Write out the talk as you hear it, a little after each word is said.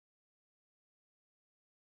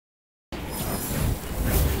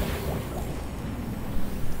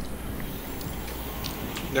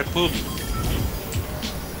They're poop.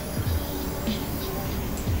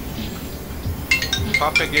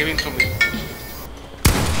 Papa gave in to me.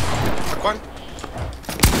 Quick one.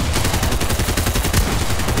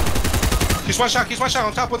 He's one shot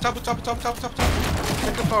on top. Take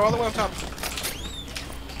the power all the way on top.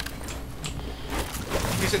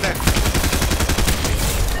 He's in there.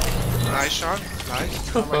 Nice shot.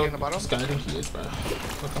 Nice. I'm right in the bottom. This guy, I think he is, bro.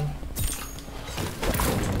 Look him.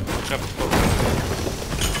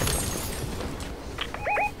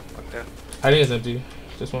 What there? I think it's empty.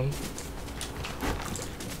 This one.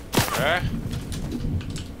 Where?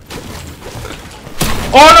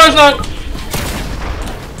 Oh no, it's not!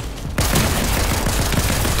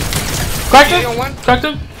 Cracked him! Cracked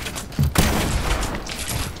him!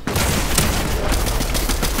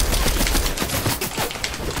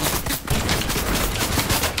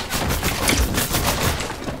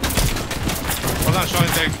 Hold on, Sean,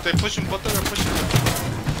 they're pushing, both of them are pushing.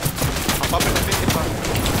 I'm popping the 55.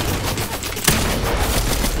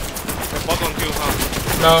 They're both on you, huh?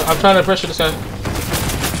 No, I'm trying to pressure this guy.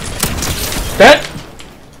 Dead?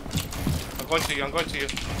 I'm going to you.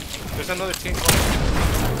 There's another team coming.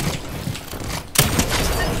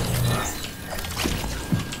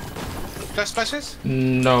 Got splashes?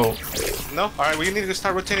 No. No? Alright, we need to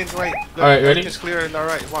start rotating to right. Alright, ready? It's clear and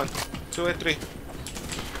alright. 1, 2, and 3.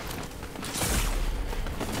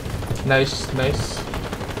 Nice, nice.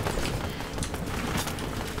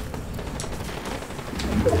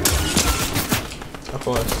 Of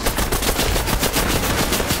course.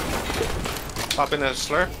 Pop in a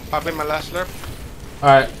slurp. Pop in my last slurp.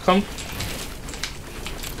 Alright, come.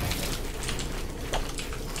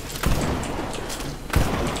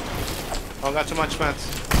 I don't got too much mats.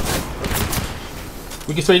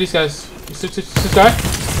 We can spray these guys. This guy.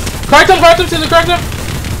 Cracked him, Caesar, cracked him!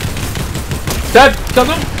 Dead, killed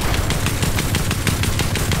him.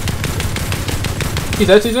 He's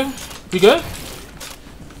dead, Caesar. We good?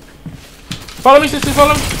 Follow me, sister,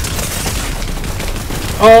 follow me.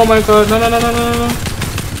 Oh my god, no.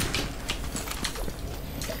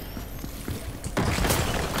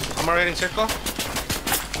 I'm already in circle.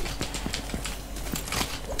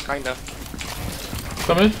 Kinda.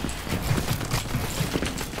 Come in.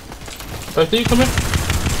 Both of you, come in.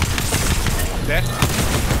 Dead.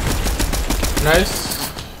 Nice.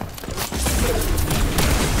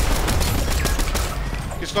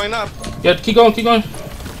 He's going up. Yeah, keep going.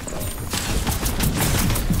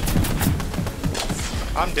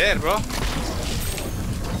 I'm dead, bro.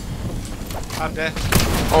 I'm dead.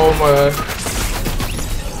 Oh my god.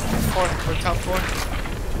 4, we're top 4.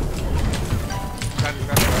 Got it.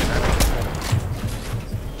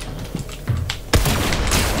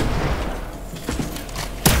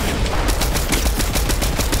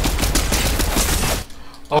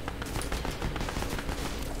 Oh.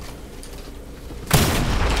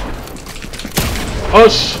 Oh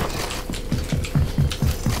sh.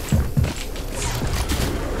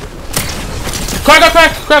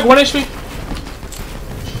 Crack, 1 HP.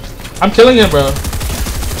 I'm killing him, bro. What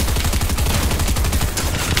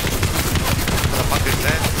the fuck is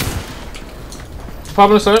that?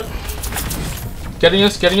 Problem start. Getting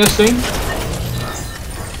us thing.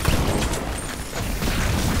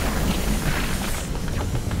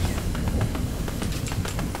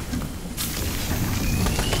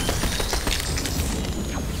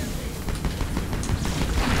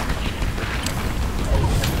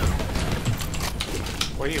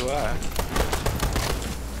 Where you at?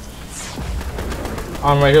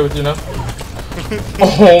 I'm right here with you now.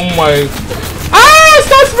 Oh my. Ah!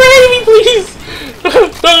 Stop spraying me, please!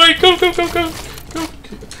 No, wait, come.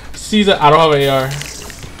 Caesar, I don't have an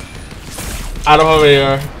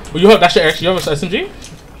AR. Well, you have, that's your actually, you have an SMG?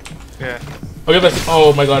 Yeah. Oh, you have a,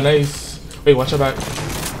 oh my god, nice. Wait, watch your back.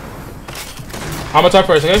 I'm gonna talk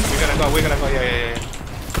first, okay? We're gonna go, yeah.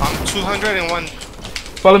 I'm 201.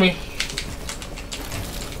 Follow me.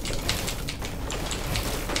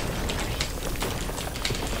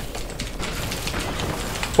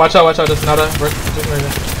 Watch out, there's another right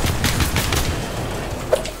there.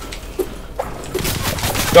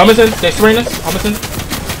 Yo, almost in. They're spraying us. Almost in.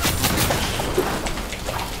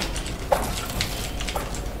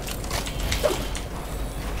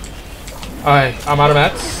 Alright, I'm out of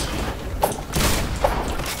mats.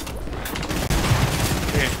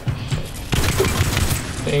 Here.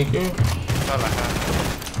 Thank you. That's all I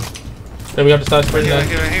have. Then we have to start spraying that.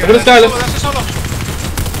 Here. Look at this guy. That's a solo.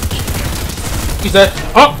 He's dead.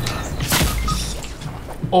 Oh!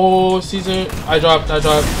 Oh, Caesar. I dropped. I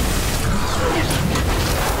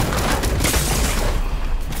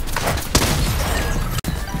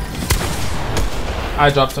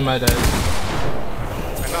dropped to my dead. I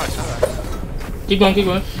Keep going, keep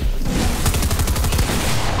going.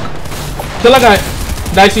 Kill that guy.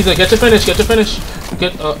 Nice, Caesar. Get your finish, get your finish.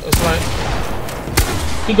 Get, it's fine.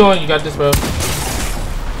 Keep going, you got this, bro.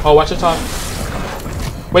 Oh, watch your top.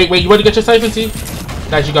 Wait, you want to get your siphon, see?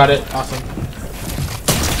 Guys, you got it. Awesome.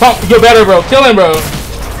 Oh, you're better, bro. Kill him, bro.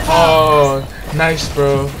 Oh, nice,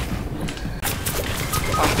 bro.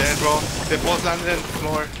 I'm dead, bro. They both landed on the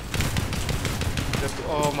floor.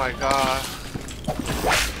 Oh my god.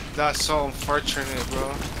 That's so unfortunate,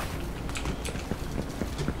 bro.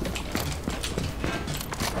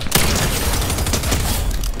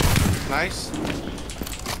 Nice.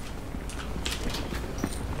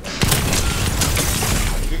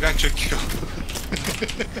 You got your kill.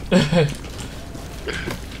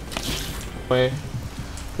 Wait.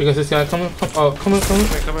 Because this guy, come in. Come in. Come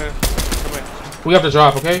here. We have to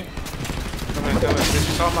drop, okay? Come here. This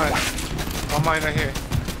is all mine. All mine right here.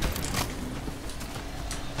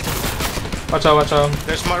 Watch out.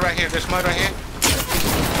 There's mud right here. The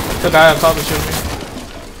guy on top is shooting me.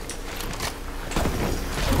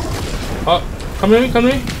 Oh, come to me. Come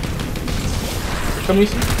to me.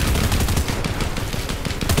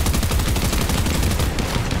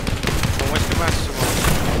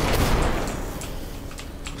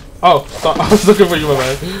 Oh, I was looking for you, my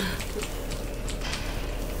man.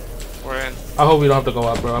 We're in. I hope we don't have to go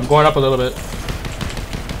up, bro. I'm going up a little bit.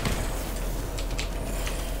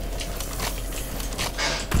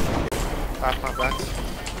 Back my back.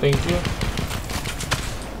 Thank you.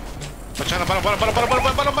 Bottom.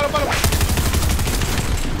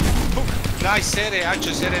 Nice hit it. I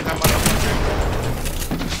just hit it. I'm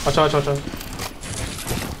Watch out.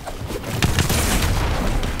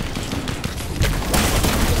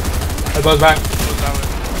 It goes back.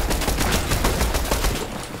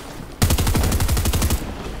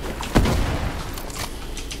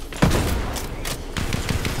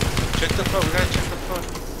 Check the floor. We gotta check the floor.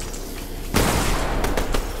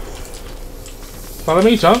 Follow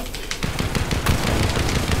me, John.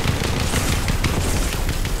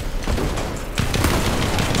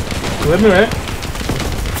 You with me, right?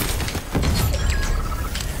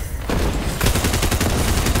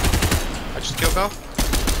 I just killed Bell.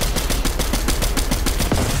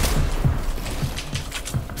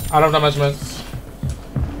 Out of the measurements.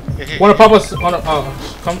 Here. Wanna pop us? Oh,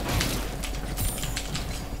 come.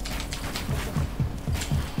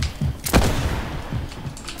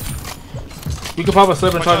 You can pop a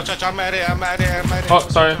slip and try. I'm at it. Oh,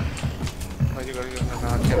 sorry. Oh, you go. No,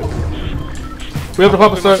 I can't. We have to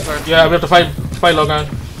pop a slip. Yeah, we have to fight Logan.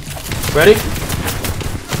 Ready?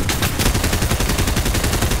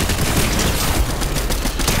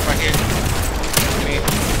 Right here. Me.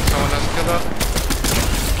 Someone else killed up.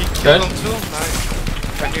 He killed Dead? them too. Nice.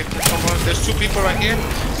 Right here. There's two people right here.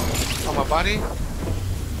 On my body.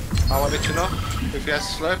 I will let you know if he has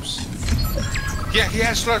slurps. Yeah, he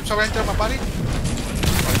has slurps right there on my body.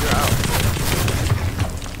 Oh, you're out.